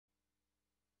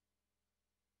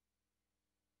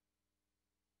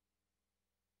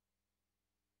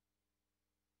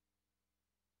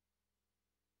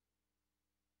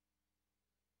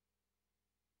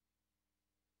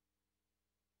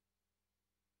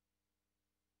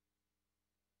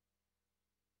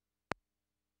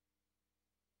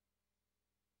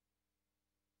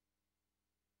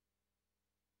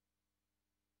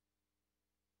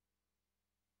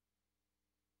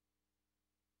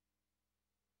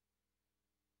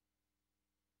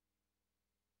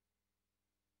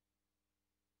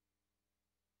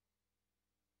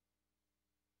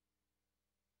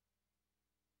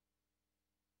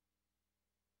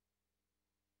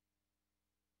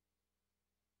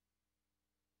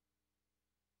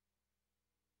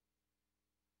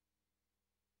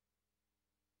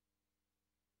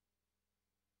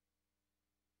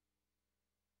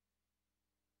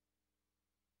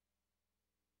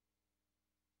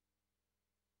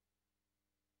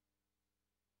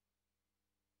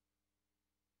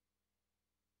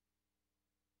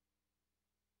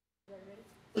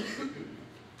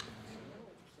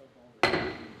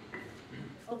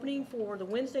Opening for the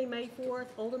Wednesday, May 4th,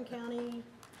 Oldham County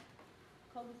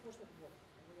Code Enforcement Board.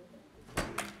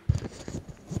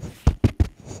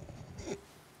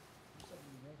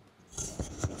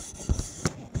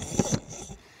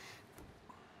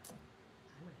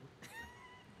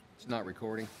 It's not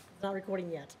recording. It's not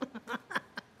recording yet.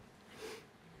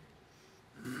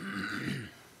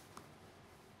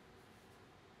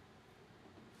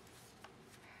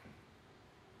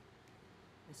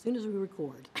 As soon as we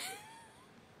record.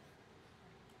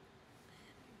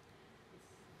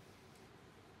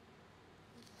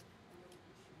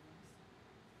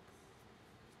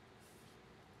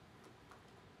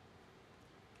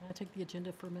 Can I take the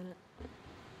agenda for a minute?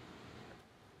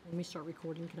 Let me start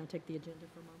recording. Can I take the agenda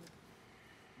for a moment?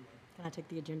 Can I take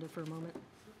the agenda for a moment?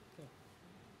 Okay.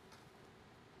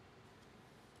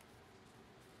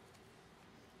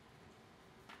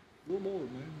 We're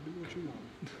bored, man. Do what you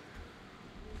want.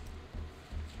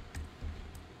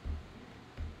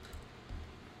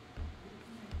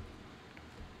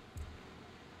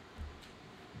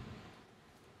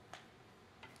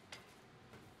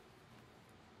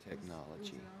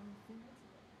 Technology.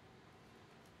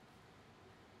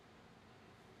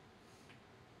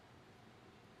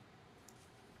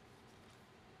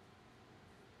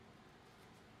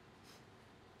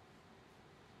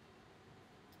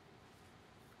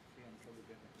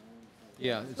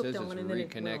 Yeah, it says it's on and then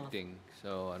it went off. reconnecting,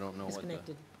 so I don't know what the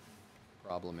Disconnected.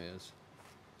 problem is.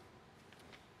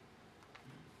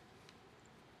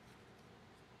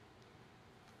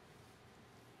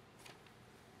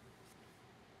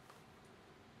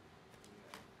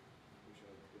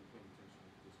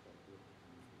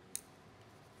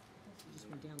 It just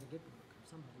went down the good book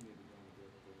somehow.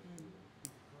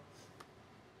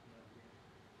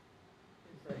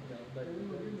 I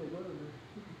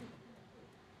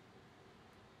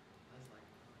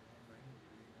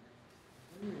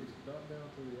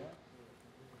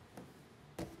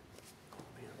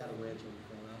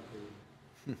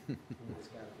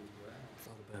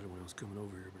thought about it when I was coming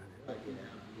over here, but I didn't.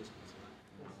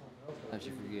 How'd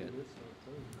you forget?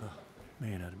 Oh,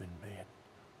 man, I'd have been bad.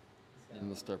 And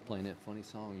we'll start playing that funny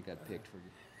song you got picked for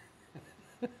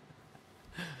you.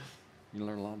 You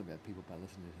learn a lot about people by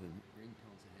listening to the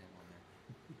ringtones they have on there.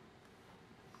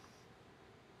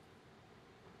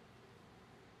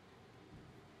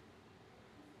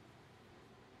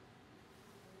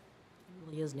 It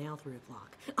really is now 3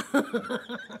 o'clock.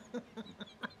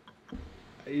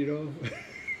 You know,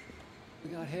 We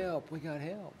got help. We got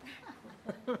help.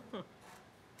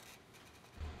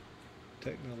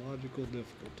 technological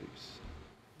difficulties.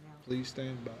 Now, Please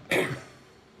stand by. Have you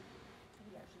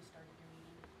actually started your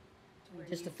meeting? we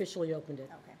just officially opened it.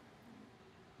 Okay,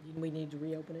 We need to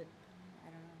reopen it? I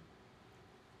don't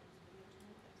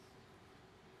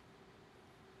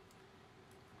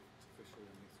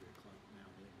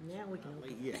know. Now we can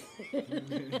open it.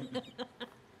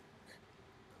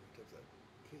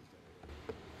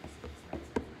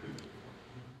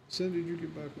 Cindy, did you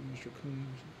get back with Mr.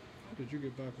 Combs? Did you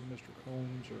get back with Mr.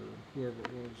 Combs or whoever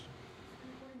it was?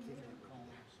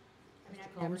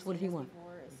 Mr. Combs, what did he want?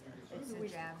 It's a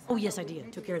jabs. Oh, yes, I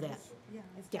did. Took care of that.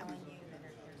 It's Yeah. telling you that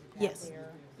there's a Yes. jab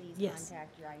there. Please Yes.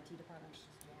 contact your IT department.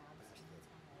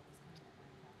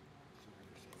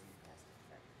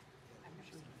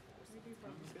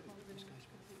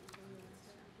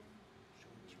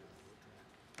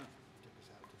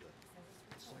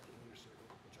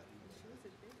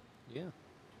 Yeah.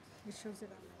 It shows it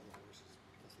up.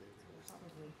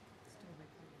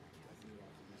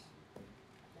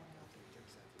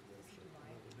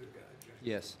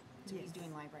 Yes. So he's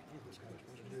doing live right now.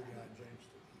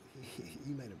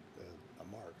 He made a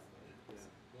mark.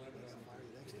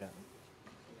 Yeah.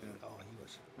 Oh, he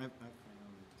was. I found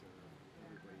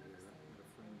everybody there. I had a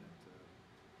friend that was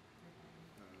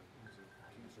a cancer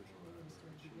survivor.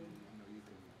 She, you know, you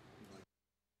can, like,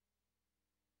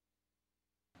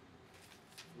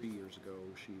 3 years ago,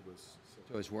 she was sick.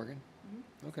 So it's working?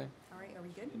 Okay. All right, are we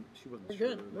good? And she wasn't We're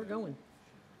sure. good. We're going.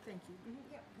 Thank you.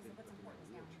 Yeah, because what's important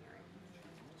is down here.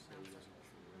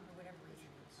 For whatever reason,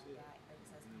 it's like that, but it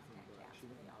says contact jabs.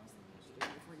 They obviously need to do it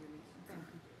before your meeting. Thank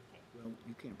you. Well,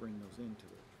 you can't bring those into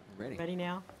it. Ready? Ready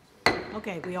now?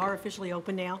 Okay, we are officially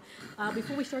open now.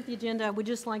 Before we start the agenda, we'd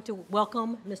just like to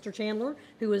welcome Mr. Chandler,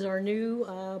 who is our new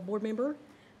board member.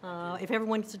 If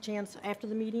everyone gets a chance after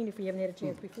the meeting, if we haven't had a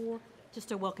chance before, just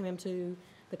to welcome him to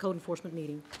the code enforcement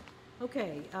meeting.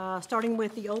 Okay, starting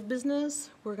with the old business,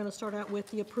 we're going to start out with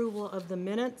the approval of the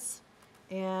minutes.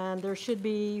 And there should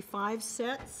be 5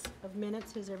 sets of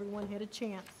minutes. Has everyone had a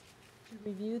chance to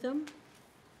review them?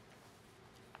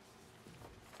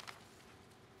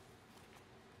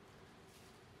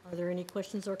 Are there any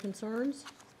questions or concerns?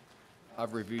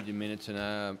 I've reviewed the minutes and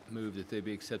I move that they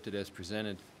be accepted as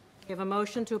presented. We have a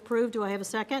motion to approve. Do I have a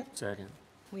second? Second.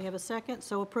 We have a second.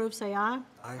 So approved, say aye.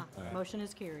 Aye. Motion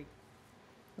is carried.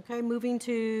 Okay, moving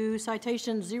to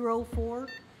citation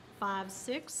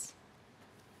 0456.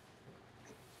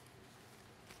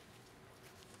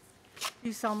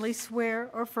 You solemnly swear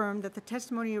or affirm that the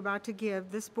testimony you're about to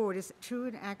give this board is true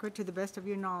and accurate to the best of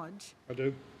your knowledge. I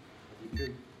do.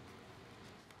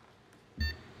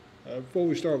 Before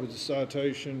we start with the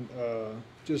citation,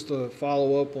 just to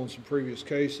follow up on some previous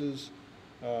cases.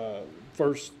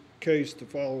 First case to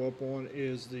follow up on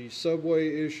is the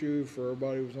subway issue. For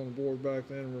everybody who was on the board back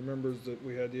then remembers that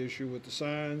we had the issue with the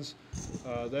signs.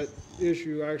 That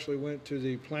issue actually went to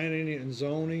the planning and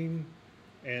zoning,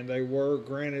 and they were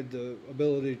granted the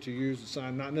ability to use the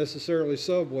sign, not necessarily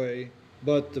Subway,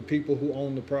 but the people who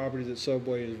own the property that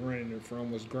Subway is renting it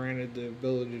from was granted the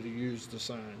ability to use the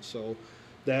sign. So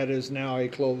that is now a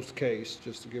closed case,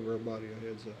 just to give everybody a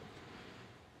heads up.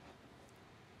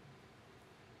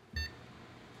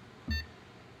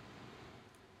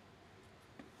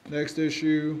 Next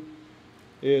issue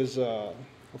is a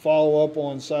follow-up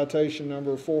on citation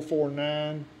number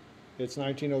 449. It's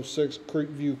 1906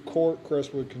 Creekview Court,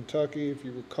 Crestwood, Kentucky. If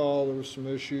you recall, there was some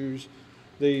issues.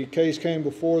 The case came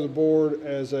before the board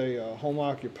as a home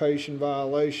occupation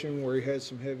violation where he had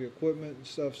some heavy equipment and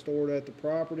stuff stored at the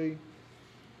property.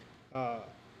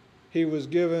 He was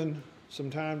given some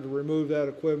time to remove that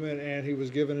equipment, and he was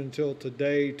given until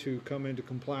today to come into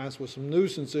compliance with some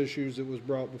nuisance issues that was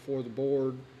brought before the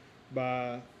board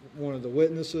by one of the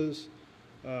witnesses.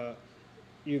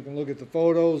 You can look at the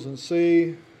photos and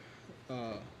see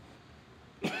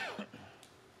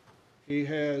he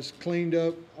has cleaned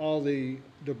up all the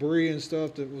debris and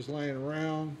stuff that was laying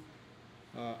around.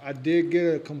 I did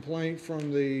get a complaint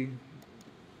from the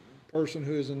person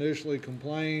who has initially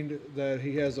complained that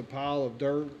he has a pile of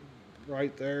dirt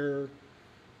right there.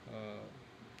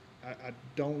 I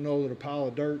don't know that a pile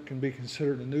of dirt can be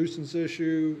considered a nuisance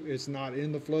issue. It's not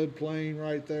in the floodplain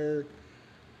right there.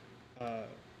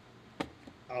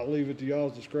 I'll leave it to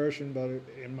y'all's discretion, but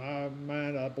in my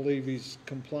mind, I believe he's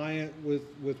compliant with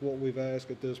what we've asked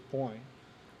at this point.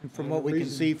 And from And what the we can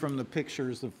reason- see from the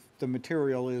pictures, the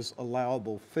material is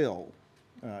allowable fill.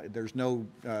 There's no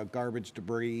garbage,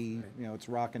 debris, you know, it's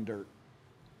rock and dirt.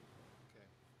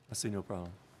 I see no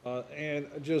problem. And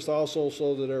just also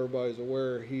so that everybody's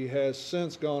aware, he has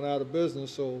since gone out of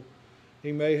business, so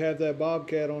he may have that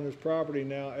Bobcat on his property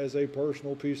now as a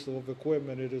personal piece of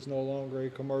equipment. It is no longer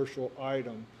a commercial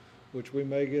item, which we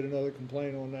may get another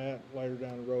complaint on that later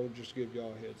down the road, just to give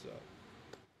y'all a heads up.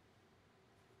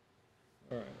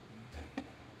 All right.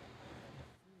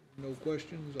 No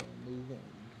questions, I'll move on.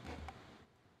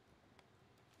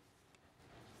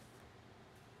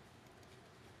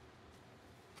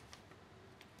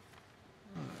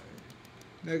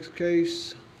 Next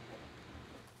case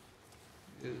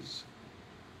is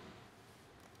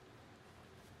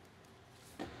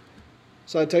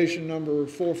citation number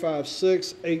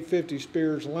 456, 850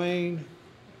 Spears Lane,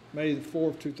 May the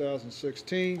 4th,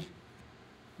 2016.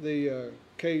 The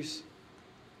case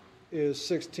is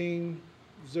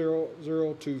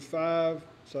 160025,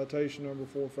 citation number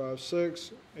 456,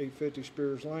 850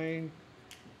 Spears Lane.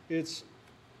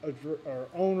 Our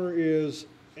owner is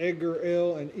Edgar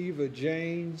L. and Eva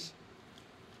Janes.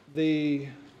 The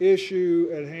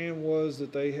issue at hand was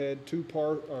that they had two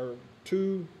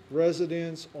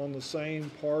residents on the same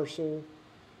parcel,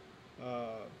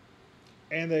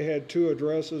 and they had two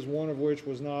addresses, one of which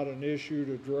was not an issued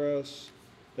address.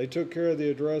 They took care of the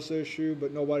address issue,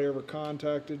 but nobody ever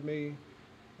contacted me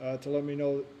to let me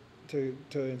know to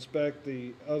inspect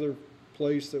the other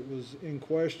place that was in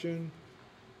question.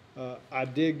 I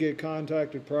did get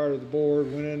contacted prior to the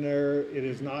board, went in there. It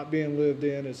is not being lived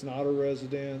in. It's not a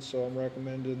residence, so I'm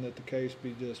recommending that the case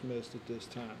be dismissed at this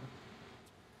time.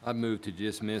 I move to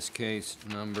dismiss case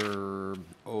number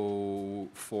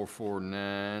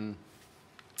 0449,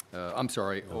 I'm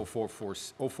sorry,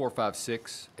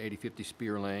 0456, 8050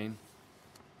 Spear Lane.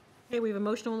 Okay, we have a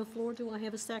motion on the floor. Do I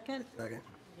have a second? Second.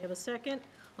 We have a second.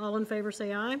 All in favor,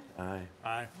 say aye. Aye.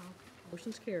 Aye.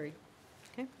 Motion's carried.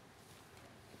 Okay.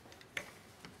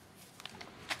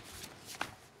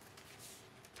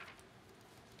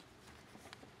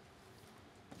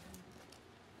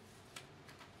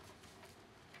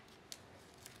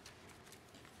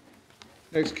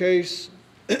 Next case,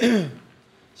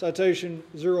 citation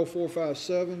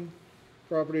 0457,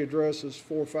 property address is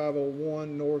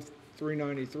 4501 North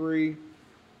 393,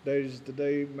 date is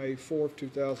today, May 4th,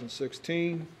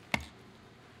 2016.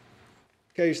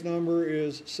 Case number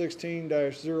is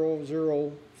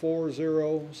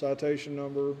 16-0040, citation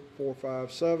number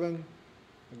 457.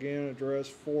 Again, address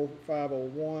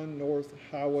 4501 North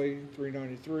Highway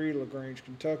 393, LaGrange,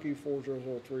 Kentucky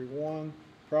 40031.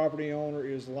 Property owner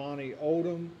is Lonnie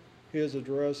Oldham. His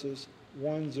address is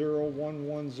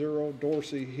 10110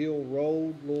 Dorsey Hill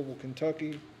Road, Louisville,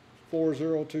 Kentucky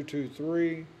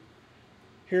 40223.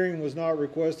 Hearing was not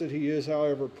requested. He is,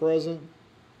 however, present.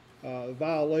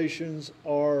 Violations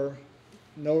are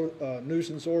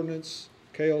nuisance ordinance,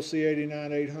 KLC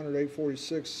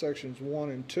 89-800-846, sections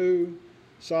 1 and 2,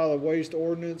 solid waste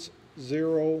ordinance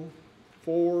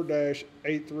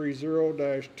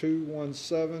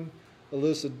 04-830-217,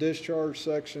 illicit discharge,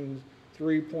 section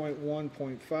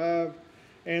 3.1.5,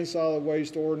 and solid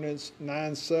waste ordinance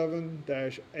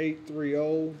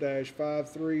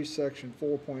 97-830-53, section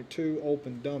 4.2,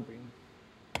 open dumping.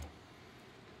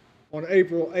 On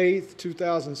April 8th,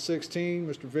 2016,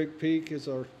 Mr. Vic Peak is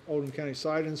our Oldham County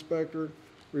Site Inspector,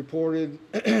 reported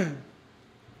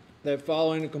that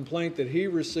following a complaint that he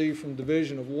received from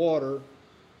Division of Water,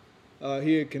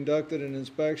 he had conducted an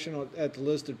inspection at the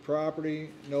listed property,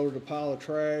 noted a pile of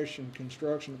trash and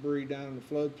construction debris down in the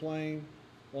floodplain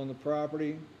on the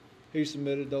property. He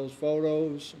submitted those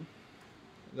photos.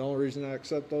 The only reason I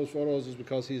accept those photos is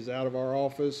because he's out of our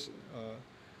office.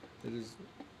 It is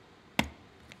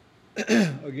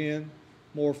again,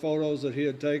 more photos that he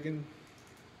had taken.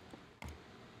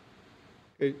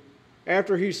 Okay.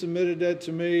 After he submitted that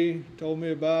to me, told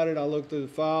me about it, I looked through the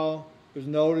file. It was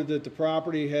noted that the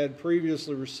property had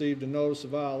previously received a notice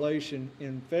of violation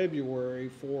in February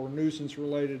for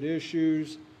nuisance-related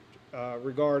issues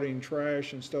regarding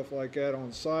trash and stuff like that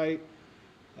on site.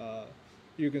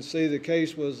 You can see the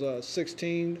case was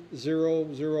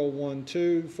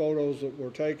 16-0012, photos that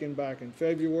were taken back in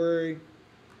February.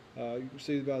 You can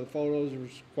see by the photos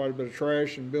there's quite a bit of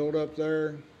trash and buildup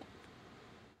there.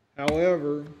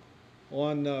 However,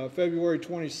 on February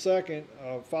 22nd,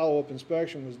 a follow-up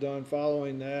inspection was done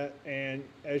following that, and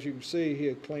as you can see, he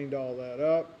had cleaned all that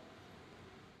up.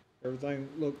 Everything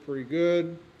looked pretty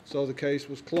good, so the case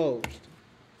was closed.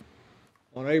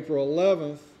 On April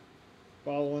 11th,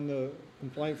 following the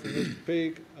complaint from Mr.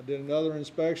 Peak, I did another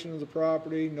inspection of the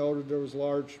property, noted there was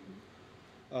large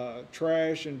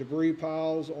trash and debris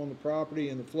piles on the property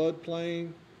in the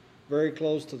floodplain, very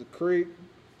close to the creek.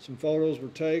 Some photos were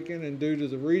taken, and due to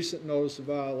the recent notice of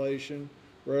violation,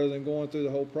 rather than going through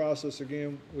the whole process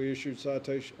again, I issued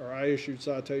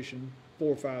citation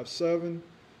 457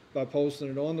 by posting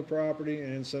it on the property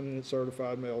and sending it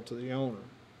certified mail to the owner.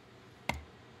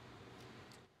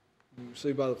 You can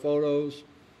see by the photos,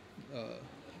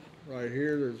 right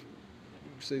here, you can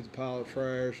see the pile of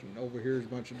trash, and over here is a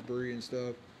bunch of debris and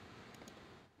stuff.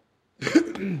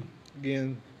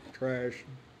 Again, trash.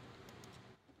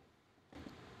 A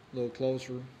little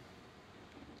closer.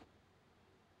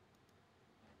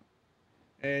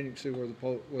 And you can see where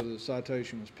the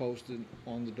citation was posted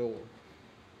on the door.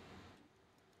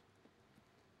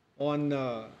 On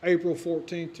April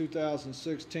 14th,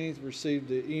 2016, received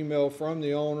the email from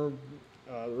the owner.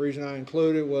 The reason I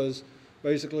included it was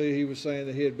basically he was saying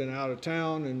that he had been out of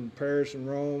town in Paris and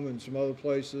Rome and some other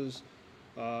places,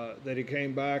 that he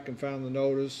came back and found the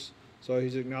notice, so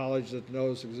he's acknowledged that the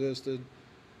notice existed,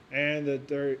 and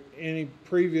that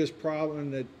previous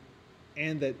problems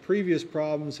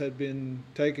had been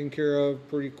taken care of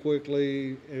pretty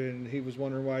quickly, and he was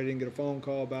wondering why he didn't get a phone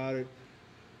call about it.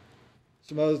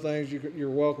 Some other things, you're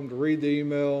welcome to read the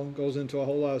email. It goes into a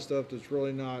whole lot of stuff that's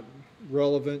really not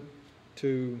relevant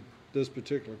to this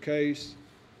particular case.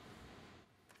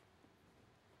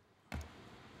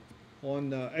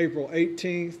 On April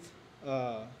 18th,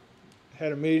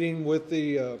 had a meeting with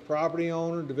the property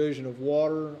owner, Division of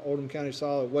Water, Oldham County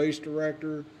Solid Waste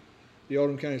Director, the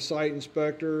Oldham County Site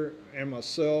Inspector, and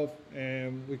myself,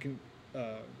 and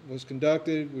was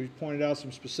conducted. We pointed out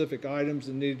some specific items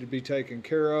that needed to be taken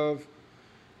care of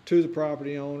to the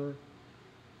property owner.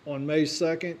 On May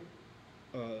 2nd,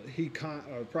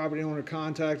 property owner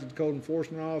contacted the code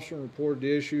enforcement officer and reported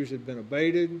the issues had been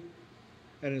abated.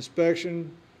 An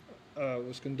inspection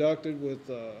was conducted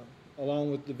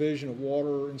along with Division of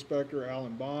Water Inspector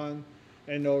Alan Bond,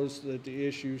 and noticed that the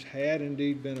issues had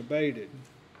indeed been abated.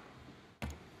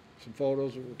 Some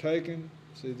photos that were taken.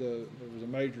 See, there was a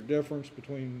major difference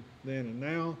between then and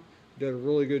now. Did a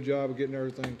really good job of getting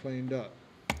everything cleaned up.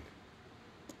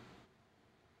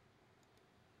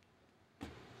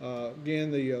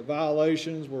 Again, the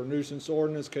violations were nuisance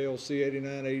ordinance, KLC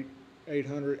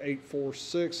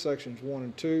 89-800-846, sections 1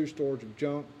 and 2, storage of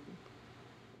junk,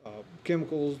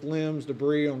 chemicals, limbs,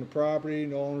 debris on the property.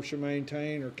 No owner shall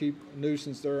maintain or keep a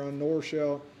nuisance thereon, nor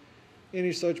shall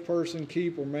any such person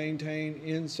keep or maintain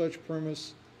in such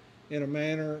premise in a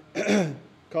manner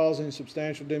causing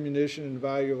substantial diminution in the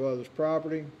value of others'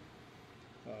 property.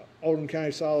 Oldham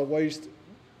County Solid Waste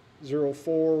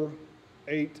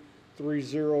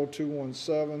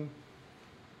 04830217.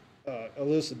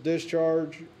 Illicit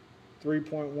discharge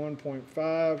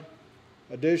 3.1.5.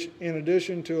 In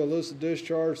addition to illicit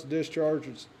discharge, the discharge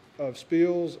of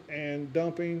spills and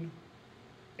dumping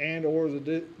and or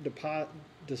the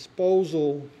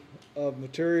disposal of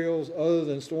materials other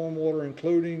than stormwater,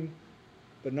 including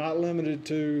but not limited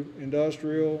to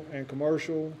industrial and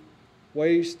commercial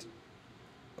waste,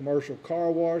 commercial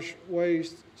car wash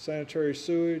waste, sanitary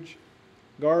sewage,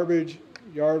 garbage,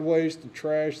 yard waste, and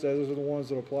trash. Those are the ones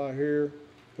that apply here.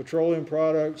 Petroleum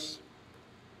products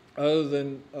other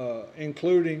than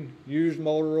including used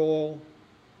motor oil,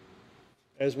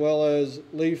 as well as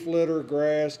leaf litter,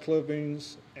 grass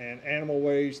clippings, and animal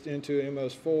waste into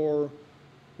MS4,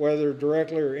 whether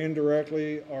directly or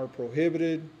indirectly, are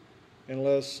prohibited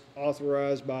unless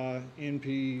authorized by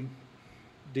NPDES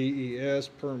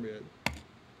permit.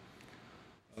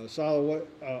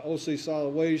 OC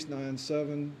Solid Waste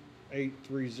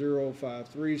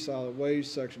 9783053, Solid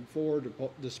Waste, Section 4,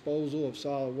 disposal of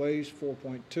solid waste.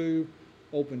 4.2,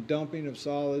 open dumping of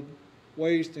solid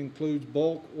waste includes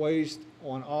bulk waste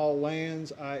on all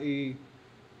lands, i.e.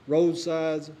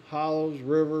 roadsides, hollows,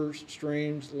 rivers,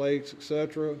 streams, lakes,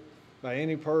 etc., by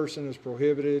any person is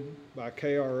prohibited by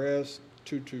KRS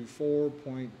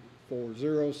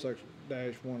 224.40, Section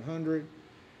 -100,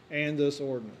 and this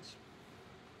ordinance.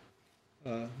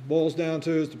 Boils down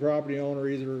to is the property owner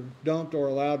either dumped or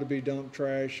allowed to be dumped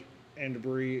trash and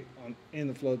debris in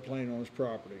the floodplain on his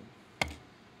property.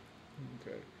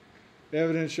 Okay. The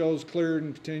evidence shows clear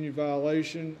and continued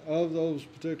violation of those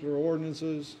particular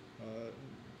ordinances.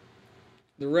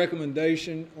 The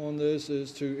recommendation on this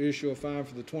is to issue a fine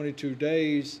for the 22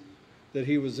 days that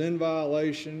he was in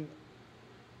violation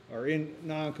or in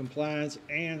non-compliance,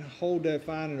 and hold that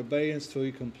fine in abeyance till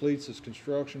he completes his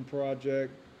construction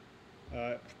project,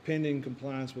 pending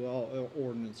compliance with all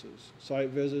ordinances. Site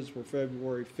visits were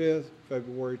February 5th,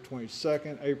 February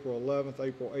 22nd, April 11th,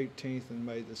 April 18th, and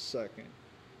May the 2nd.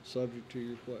 Subject to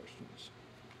your questions.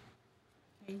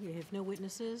 Okay, you have no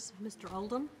witnesses. Mr.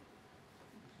 Oldham,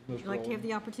 would Mr. you like to have Oldham.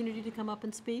 the opportunity to come up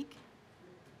and speak?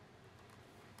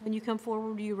 When you come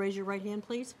forward, will you raise your right hand,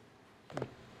 please?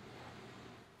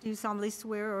 Do you solemnly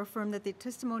swear or affirm that the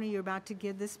testimony you're about to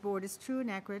give this board is true and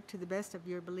accurate to the best of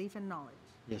your belief and knowledge?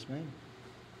 Yes, ma'am.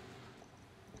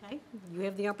 Okay, you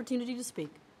have the opportunity to speak.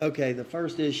 Okay, the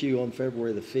first issue on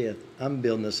February the 5th, I'm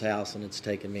building this house and it's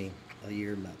taken me a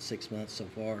year, about 6 months so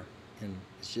far. And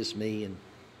it's just me and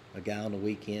a guy on the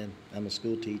weekend. I'm a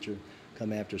school teacher,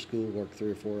 come after school, work 3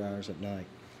 or 4 hours at night.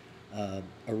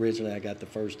 Originally, I got the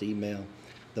first email.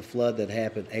 The flood that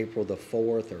happened April the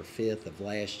 4th or 5th of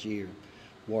last year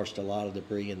washed a lot of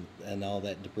debris and all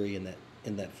that debris in that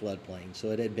floodplain.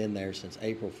 So it had been there since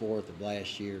April 4th of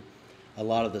last year. A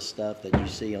lot of the stuff that you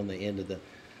see on the end of the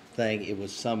thing, it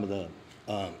was some of the,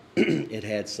 it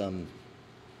had some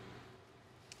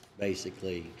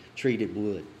basically treated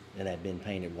wood that had been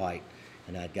painted white,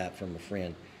 and I'd got from a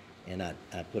friend, and I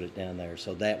put it down there.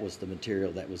 So that was the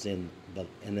material that was in the,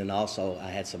 and then also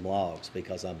I had some logs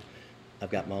because I've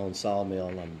got my own sawmill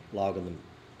and I'm logging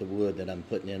the wood that I'm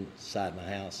putting inside my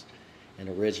house. And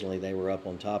originally they were up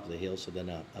on top of the hill, so then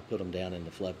I put them down in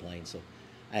the floodplain. So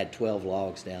I had 12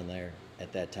 logs down there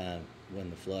at that time when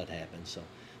the flood happened. So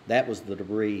that was the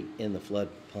debris in the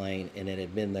floodplain, and it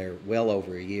had been there well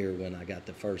over a year when I got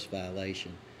the first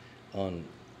violation on,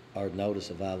 our notice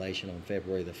of violation on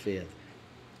February the 5th.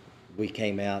 We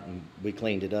came out and we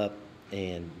cleaned it up,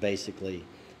 and basically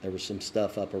there was some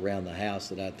stuff up around the house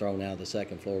that I'd thrown out of the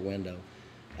second floor window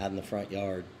out in the front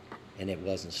yard, and it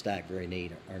wasn't stacked very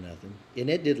neat or nothing. And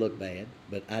it did look bad,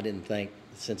 but I didn't think,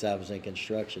 since I was in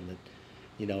construction, that,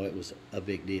 you know, it was a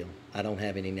big deal. I don't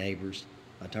have any neighbors.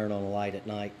 I turn on a light at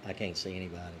night, I can't see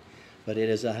anybody. But it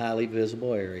is a highly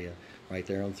visible area right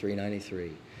there on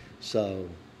 393. So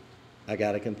I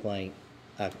got a complaint.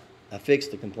 I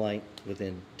fixed the complaint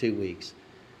within 2 weeks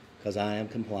because I am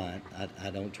compliant. I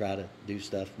don't try to do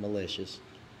stuff malicious,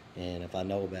 and if I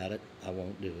know about it, I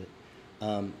won't do it.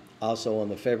 Also on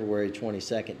the February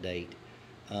 22nd date,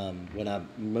 when I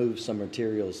moved some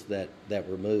materials that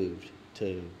were moved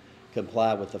to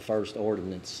comply with the first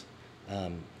ordinance,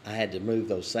 I had to move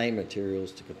those same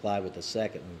materials to comply with the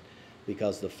second one,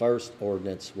 because the first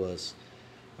ordinance was,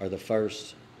 or the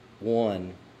first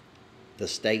one, the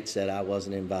state said I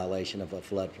wasn't in violation of a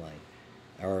floodplain.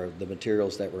 or the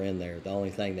materials that were in there. The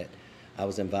only thing that I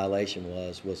was in violation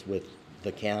was with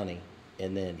the county,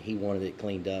 and then he wanted it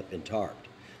cleaned up and tarped.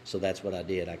 So that's what I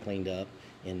did. I cleaned up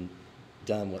and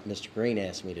done what Mr. Green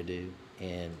asked me to do,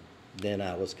 and then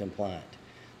I was compliant.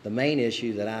 The main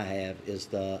issue that I have is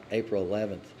the April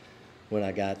 11th, when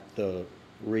I got the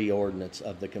reordinance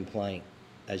of the complaint.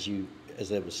 As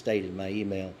it was stated in my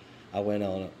email, I went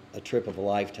on a trip of a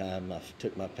lifetime. I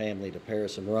took my family to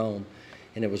Paris and Rome,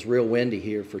 and it was real windy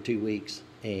here for 2 weeks.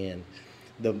 And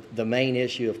the main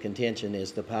issue of contention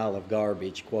is the pile of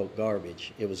garbage, quote,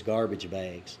 garbage. It was garbage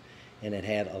bags, and it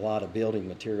had a lot of building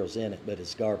materials in it, but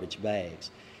it's garbage bags.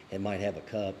 It might have a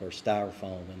cup or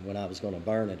styrofoam, and when I was going to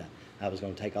burn it, I was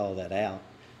going to take all that out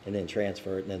and then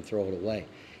transfer it and then throw it away.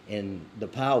 And the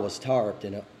pile was tarped,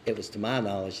 and it was, to my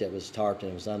knowledge, that it was tarped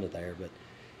and it was under there, but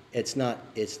it's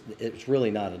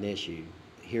really not an issue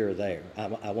here or there.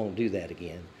 I won't do that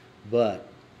again. But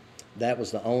that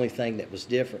was the only thing that was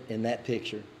different in that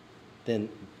picture than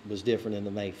was different in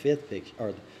the May 5th picture,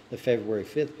 or the February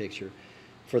 5th picture,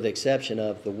 for the exception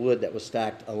of the wood that was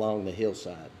stacked along the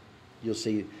hillside. You'll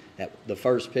see at the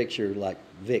first picture, like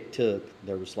Vic took,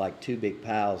 there was like 2 big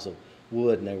piles of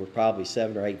wood, and they were probably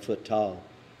 7 or 8 foot tall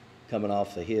coming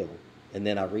off the hill. And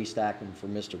then I restacked them for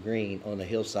Mr. Green on the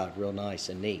hillside real nice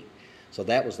and neat. So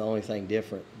that was the only thing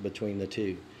different between the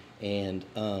two. And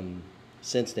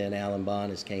since then, Alan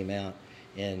Bond has came out,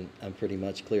 and I'm pretty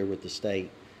much clear with the state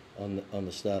on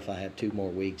the stuff. I have 2 more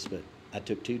weeks, but I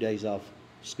took 2 days off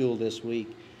school this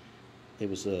week. It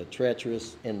was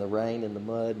treacherous in the rain and the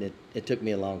mud, and it took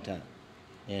me a long time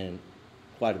and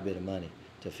quite a bit of money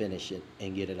to finish it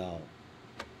and get it all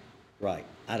right.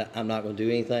 I'm not going to do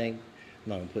anything. I'm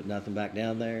not going to put nothing back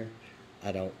down there.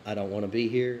 I don't want to be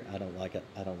here. I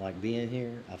don't like being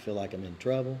here. I feel like I'm in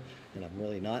trouble, and I'm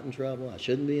really not in trouble. I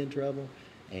shouldn't be in trouble,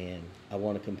 and I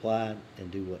want to comply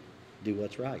and do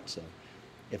what's right. So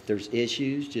if there's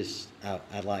issues,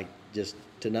 I'd like just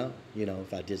to know. You know,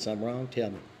 if I did something wrong,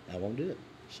 tell me. I won't do it.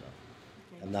 So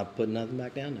Okay. I'm not putting nothing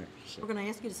back down there. So. We're going to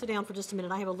ask you to sit down for just a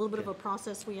minute. I have a little bit of a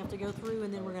process we have to go through,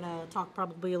 and then we're going to talk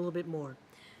probably a little bit more.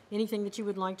 Anything that you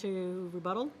would like to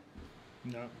rebuttal?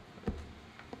 No.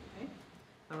 Okay.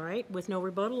 All right, with no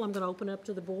rebuttal, I'm going to open up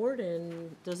to the board,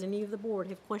 and does any of the board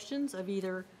have questions of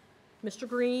either Mr.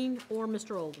 Green or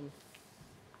Mr. Oldham?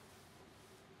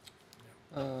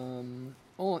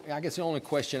 I guess the only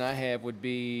question I have would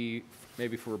be,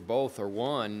 maybe for both or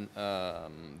one,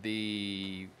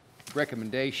 the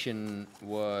recommendation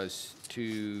was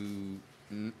to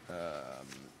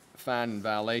find in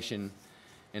violation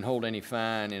and hold any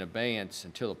fine in abeyance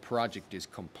until the project is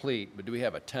complete, but do we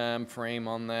have a time frame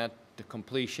on that, the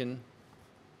completion?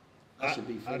 I should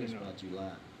be I don't finished know. by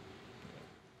July.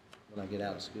 When I get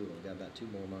out of school, I've got about 2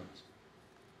 more months.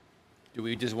 Do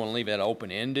we just want to leave that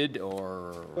open-ended,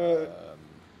 or?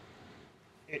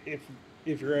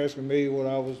 If you're asking me, what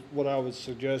I was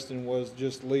suggesting was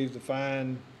just leave the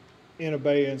fine in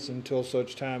abeyance until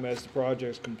such time as the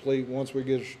project's complete. Once we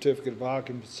get a certificate of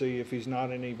occupancy, if he's not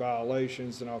in any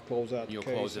violations, then I'll close out the You'll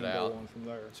case close it and go out? on from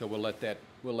there. So we'll let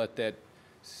that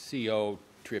CO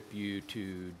trip you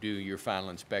to do your final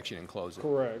inspection and close it?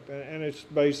 Correct, and it's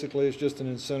just an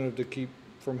incentive to keep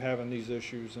from having these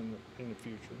issues in the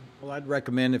future. Well, I'd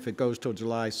recommend, if it goes till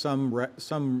July,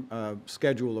 some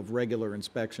schedule of regular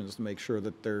inspections to make sure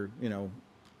that they're,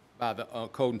 By the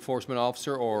code enforcement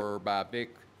officer or by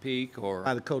Vic Peak or?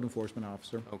 by the code enforcement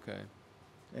officer. Okay.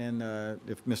 And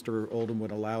if Mr. Oldham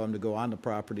would allow him to go on the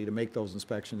property to make those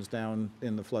inspections down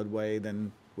in the floodway,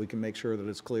 then we can make sure that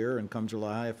it's clear, and come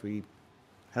July, if he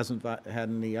hasn't had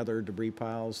any other debris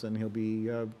piles, then he'll be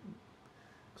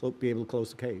able to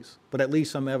close the case. But at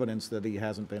least some evidence that he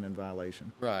hasn't been in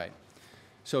violation. Right.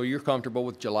 So you're comfortable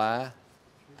with July?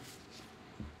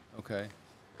 Okay.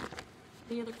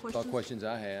 Any other That's all questions? questions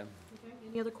I have. Okay.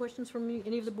 Any other questions from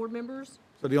any of the board members?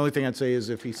 So the only thing I'd say is,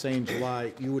 if he's saying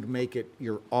July, you would make it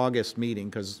your August meeting,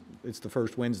 because it's the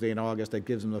first Wednesday in August. That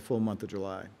gives him the full month of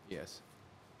July. Yes.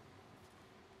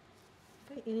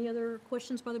 Okay, any other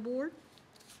questions by the board?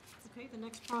 Okay, the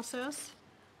next process.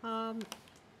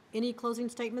 Any closing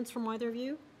statements from either of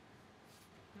you?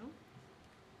 No?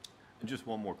 And just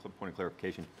one more point of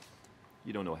clarification.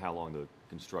 You don't know how long the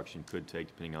construction could take,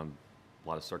 depending on a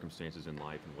lot of circumstances in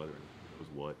life and weather and who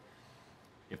knows what.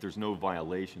 If there's no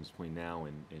violations between now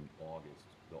and August,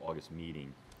 the August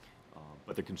meeting,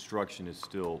 but the construction is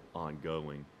still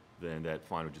ongoing, then that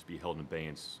fine would just be held in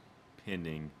abeyance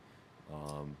pending,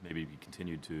 maybe be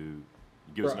continued to,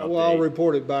 Give us an Right, well, I'll update.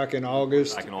 report it back in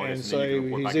August Back in and August, and then say you can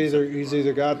report he's back in either, September. he's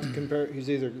either got to compare, he's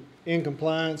either in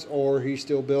compliance or he's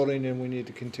still building and we need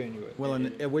to continue it. Well,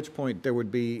 and at which point there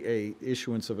would be a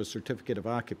issuance of a certificate of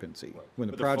occupancy when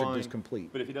the But project is fine- complete.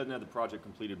 But if he doesn't have the project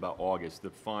completed by August, the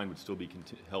fine would still be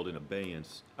held in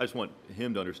abeyance. I just want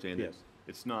him to understand that Yes.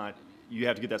 it's not, you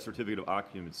have to get that certificate of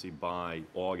occupancy by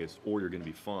August, or you're gonna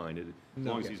be fined. As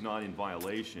long as he's not in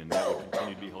violation, that will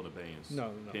continue to be held in abeyance.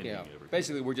 No, no. pending Yeah, everything.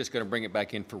 basically, we're just gonna bring it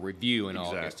back in for review in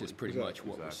August, is Exactly. pretty much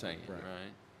what we're Exactly. saying,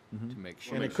 right? To make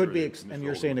sure. And make it could sure be, that and Mr.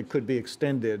 you're saying Oldham- it could be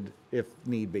extended if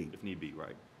need be. If need be,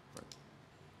 right.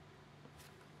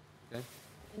 Okay.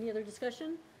 Any other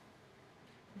discussion?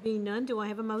 Being none, do I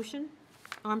have a motion?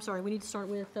 Oh, I'm sorry, we need to start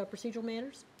with procedural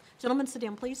matters. Gentlemen, sit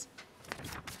down, please.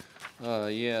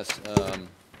 Yes,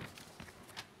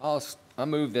 I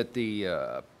move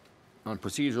that on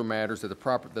procedural matters, that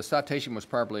the citation was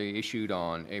properly issued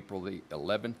on April the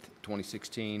 11th,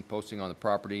 2016, posting on the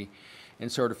property and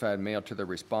certified mail to the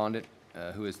respondent,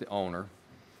 who is the owner.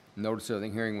 Notice of the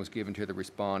hearing was given to the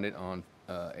respondent on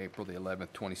April the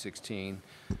 11th, 2016.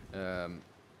 The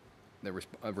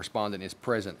respondent is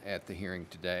present at the hearing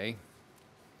today.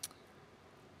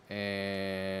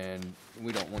 And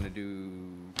we don't want to do,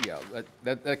 yeah,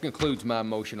 that concludes my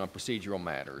motion on procedural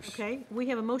matters. Okay, we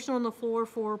have a motion on the floor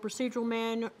for procedural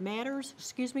matters.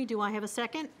 Excuse me, do I have a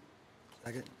second?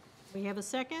 Second. We have a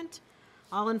second.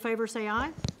 All in favor, say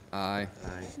aye. Aye.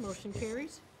 Motion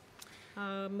carries.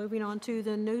 Moving on to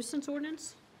the nuisance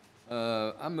ordinance.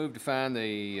 I move to find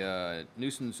the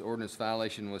nuisance ordinance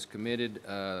violation was committed,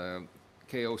 KOC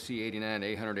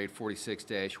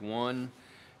 89-800-846-1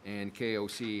 and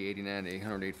KOC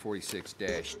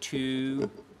 89-800-846-2.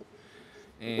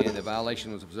 And the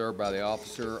violation was observed by the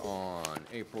officer on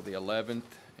April the 11th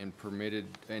and permitted,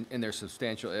 and there's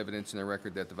substantial evidence in the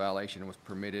record that the violation was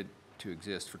permitted to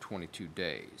exist for 22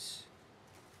 days.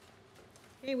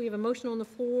 Okay, we have a motion on the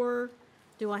floor.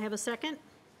 Do I have a second?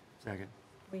 Second.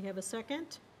 We have a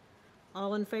second.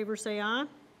 All in favor, say aye.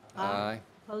 Aye.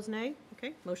 Opposed, nay.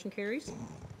 Okay, motion carries.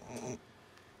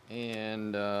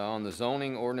 And on the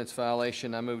zoning ordinance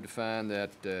violation, I move to find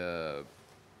that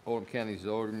Oldham County's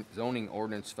zoning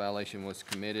ordinance violation was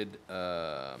committed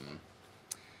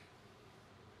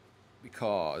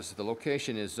because the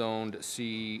location is zoned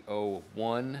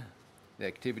CO1. The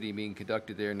activity being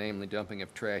conducted there, namely dumping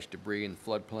of trash debris in the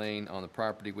floodplain on the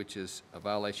property, which is a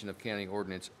violation of County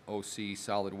Ordinance OC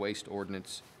Solid Waste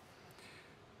Ordinance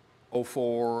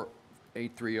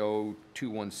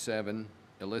 04-830-217,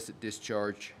 illicit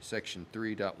discharge, Section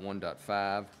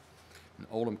 3.1.5, and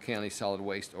Oldham County Solid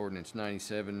Waste Ordinance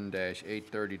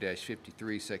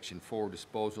 97-830-53, Section 4,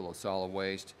 disposal of solid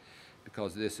waste,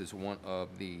 because this is one of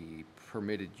the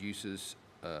permitted uses,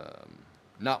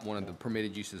 not one of the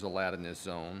permitted uses allowed in this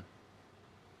zone.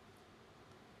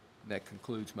 That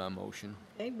concludes my motion.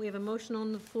 Okay, we have a motion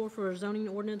on the floor for a zoning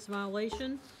ordinance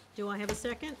violation. Do I have a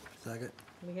second? Second.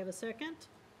 We have a second.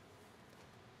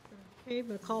 Okay,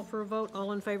 we'll call for a vote.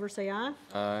 All in favor, say aye.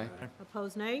 Aye.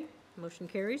 Opposed, nay. Motion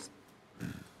carries.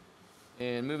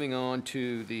 And moving on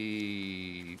to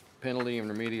the penalty and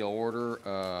remedial order,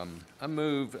 I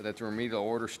move that the remedial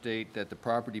order state that the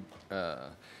property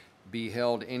be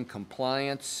held in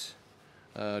compliance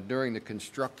during the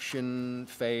construction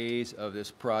phase of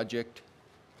this project,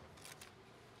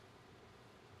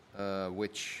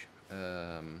 which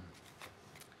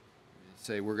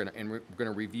say we're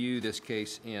gonna review this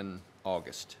case in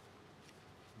August.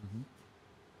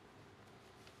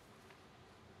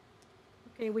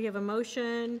 Okay, we have a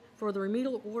motion for the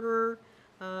remedial order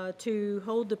to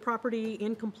hold the property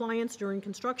in compliance during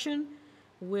construction,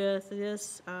 with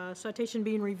this citation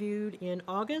being reviewed in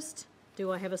August.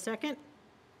 Do I have a second?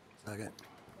 Second.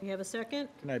 We have a second?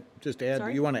 Can I just add,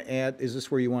 Sorry? you want to add, is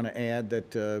this where you want to add that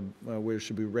there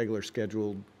should be regular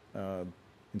scheduled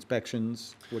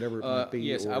inspections, whatever it might be?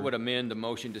 Yes, I or- would amend the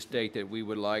motion to state that we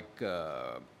would like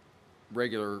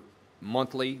regular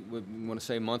monthly, we want to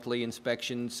say monthly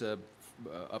inspections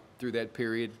up through that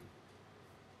period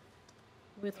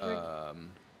With,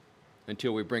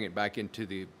 until we bring it back into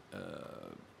the,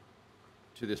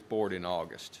 to this board in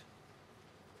August.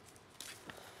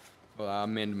 Well, I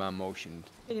amend my motion.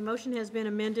 okay, the motion has been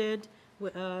amended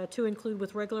to include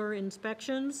with regular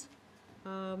inspections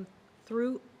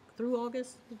through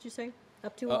August, did you say?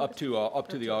 Up to August? Up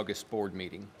to the August board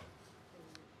meeting.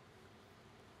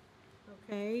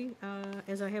 Okay,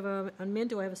 as I have a amend,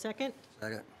 do I have a second?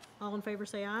 Second. All in favor,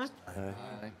 say aye.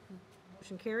 Aye.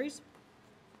 Motion carries.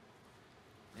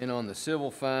 And on the civil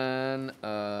fine,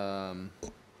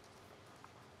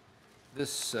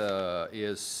 This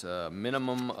is a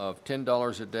minimum of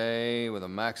 $10 a day with a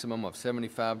maximum of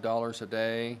 $75 a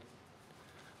day.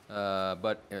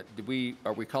 But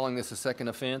are we calling this a second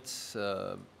offense?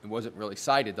 It wasn't really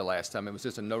cited the last time. It was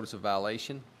just a notice of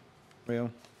violation.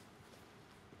 Well,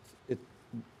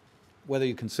 whether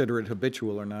you consider it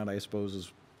habitual or not, I suppose,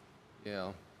 is,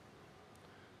 Yeah,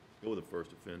 Go with the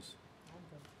first offense.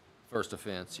 first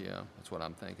offense, yeah, that's what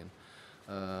I'm thinking.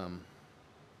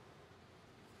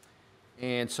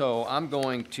 And so I'm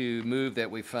going to move that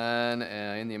we fine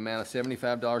in the amount of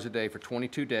 $75 a day for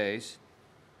 22 days,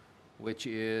 which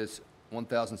is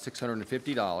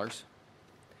 $1,650,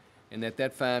 and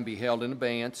that fine be held in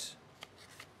abeyance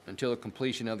until the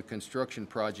completion of the construction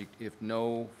project if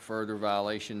no further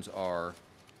violations are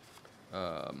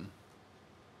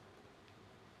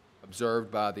observed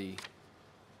by the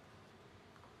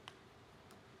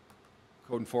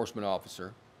code enforcement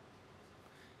officer.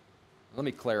 Let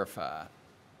me clarify.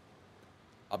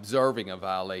 Observing a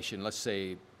violation, let's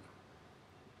say,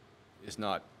 is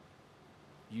not,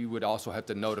 you would also have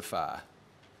to notify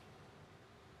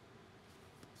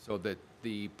so that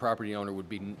the property owner would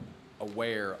be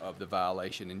aware of the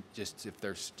violation. And just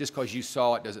because you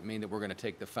saw it doesn't mean that we're going to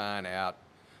take the fine out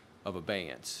of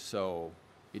abeyance. So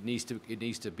it needs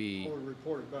to be. I would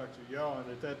report it back to y'all, and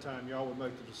at that time, y'all would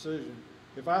make the decision.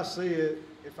 If I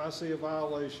see a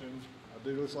violation, I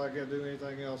do just like I do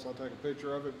anything else, I'll take a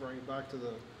picture of it, bring it back to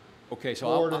the Okay, so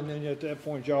board, and then at that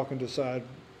point, y'all can decide.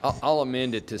 I'll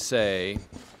amend it to say,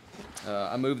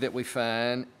 I move that we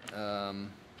fine in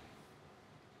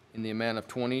the amount of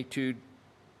 22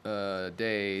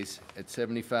 days at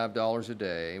 $75 a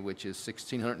day, which is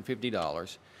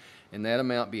 $1,650, and that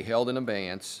amount be held in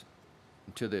abeyance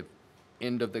until the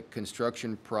end of the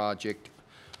construction project,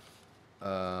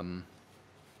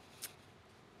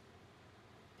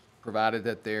 provided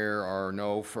that there are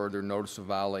no further notice of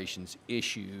violations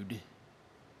issued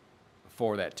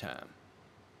before that time.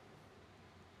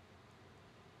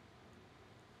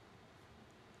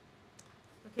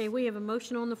 Okay, we have a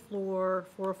motion on the floor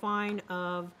for a fine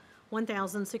of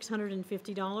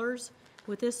 $1,650.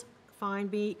 With this fine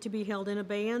to be held in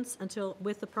abeyance until,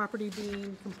 with the property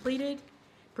being completed,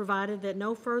 provided that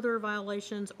no further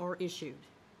violations are issued.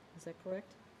 Is that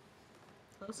correct?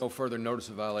 Close? No further notice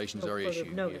of violations No are further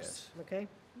issued, notice, yes. okay?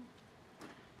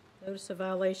 Notice of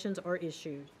violations are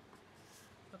issued.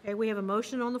 Okay, we have a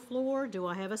motion on the floor. Do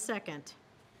I have a second?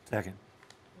 Second.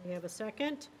 We have a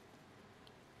second.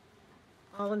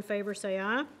 All in favor, say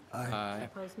aye. Aye.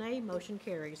 Opposed, nay. Motion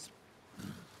carries.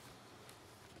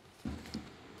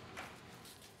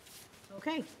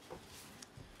 Okay.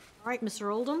 All right,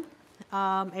 Mr. Oldham,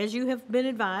 as you have been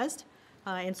advised,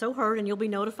 and so heard, and you'll be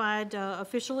notified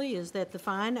officially, is that the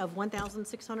fine of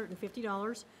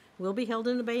 $1,650 will be held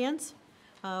in abeyance,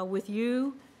 with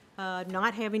you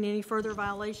not having any further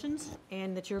violations,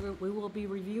 and that we will be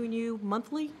reviewing you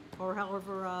monthly, or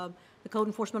however the code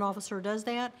enforcement officer does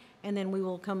that, and then we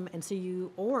will come and see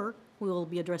you, or we will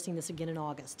be addressing this again in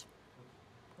August.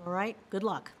 All right, good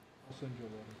luck. I'll send you a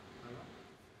letter.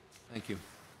 Thank you.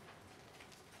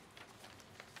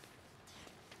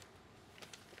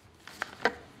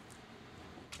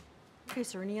 Okay,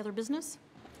 sir, any other business?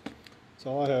 That's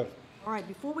all I have. All right,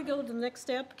 before we go to the next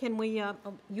step, can we, you had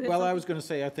well, I something? was going to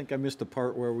say, I think I missed the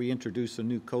part where we introduced a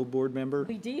new co-board member.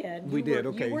 We did. We did,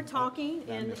 okay. You were talking,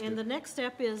 I and missed it. the next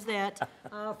step is that,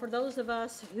 for those of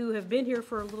us who have been here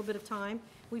for a little bit of time,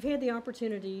 we've had the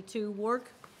opportunity to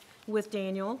work with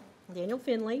Daniel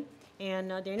Finley, and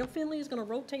Daniel Finley is going to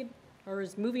rotate, or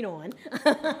is moving on.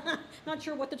 Not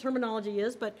sure what the terminology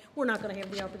is, but we're not going to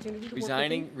have the opportunity to work with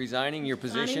him. Resigning your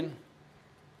position?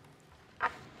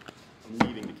 I'm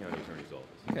leaving the county attorney's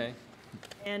office. Okay,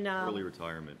 And Early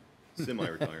retirement,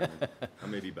 semi-retirement. I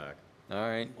may be back all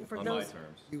right. for on my those,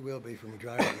 terms. You will be from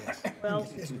driving, yes. well,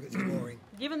 It's boring.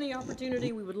 given the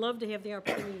opportunity, we would love to have the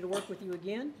opportunity to work with you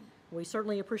again. We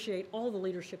certainly appreciate all the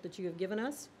leadership that you have given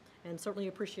us, and certainly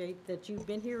appreciate that you've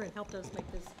been here and helped us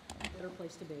make this a better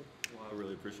place to be. Well, I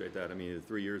really appreciate that. I mean, the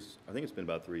 3 years, I think it's been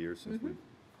about 3 years since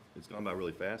it's gone by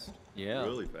really fast. Yeah.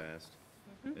 Really fast.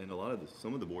 And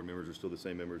some of the board members are still the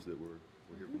same members that were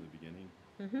here from the beginning.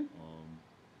 I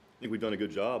think we've done a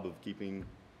good job of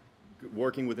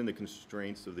working within the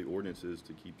constraints of the ordinances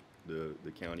to keep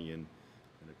the county in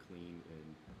a clean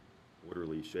and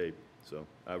orderly shape. So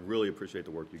I really appreciate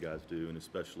the work you guys do, and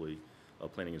especially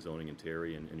Planning and Zoning and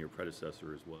Terry and your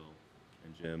predecessor as well,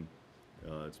 and Jim.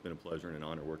 It's been a pleasure and an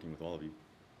honor working with all of you.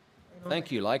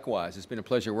 Thank you, likewise. It's been a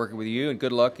pleasure working with you, and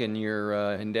good luck in your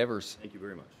endeavors. Thank you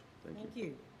very much. Thank you. Thank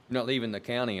you. You're not leaving the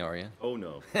county, are you? Oh,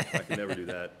 no, I can never do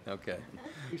that. Okay.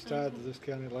 He's tied to this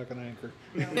county like an anchor.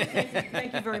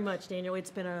 Thank you very much, Daniel.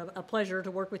 It's been a pleasure to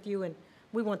work with you, and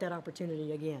we want that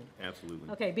opportunity again.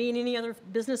 Absolutely. Okay, being any other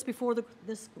business before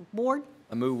this board?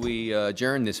 I move we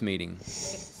adjourn this meeting.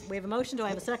 We have a motion. Do I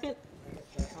have a second?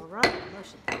 All right,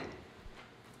 motion.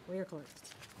 We are closed.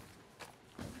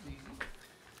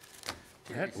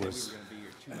 That was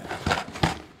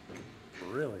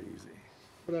really easy.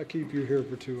 But I keep you here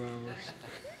for 2 hours.